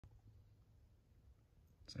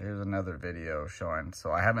So here's another video showing.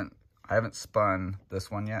 So I haven't spun this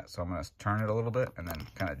one yet, so I'm gonna turn it a little bit and then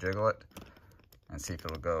kind of jiggle it and see if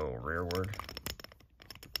it'll go rearward.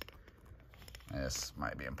 This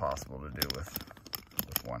might be impossible to do with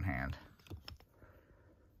one hand.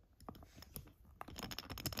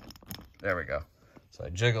 There we go. So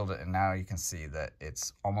I jiggled it, and now you can see that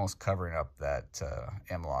it's almost covering up that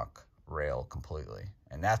M-Lok rail completely.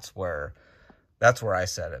 And that's where I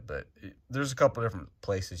set it, but there's a couple different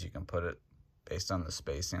places you can put it based on the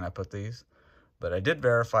spacing I put these. But I did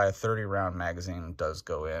verify a 30 round magazine does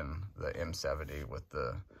go in the M70 with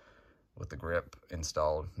the grip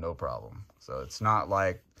installed, no problem. So it's not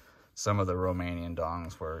like some of the Romanian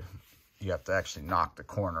dongs where you have to actually knock the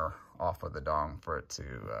corner off of the dong for it to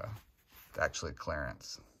actually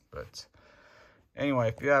clearance. But anyway,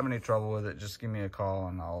 if you have any trouble with it, just give me a call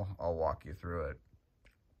and I'll walk you through it.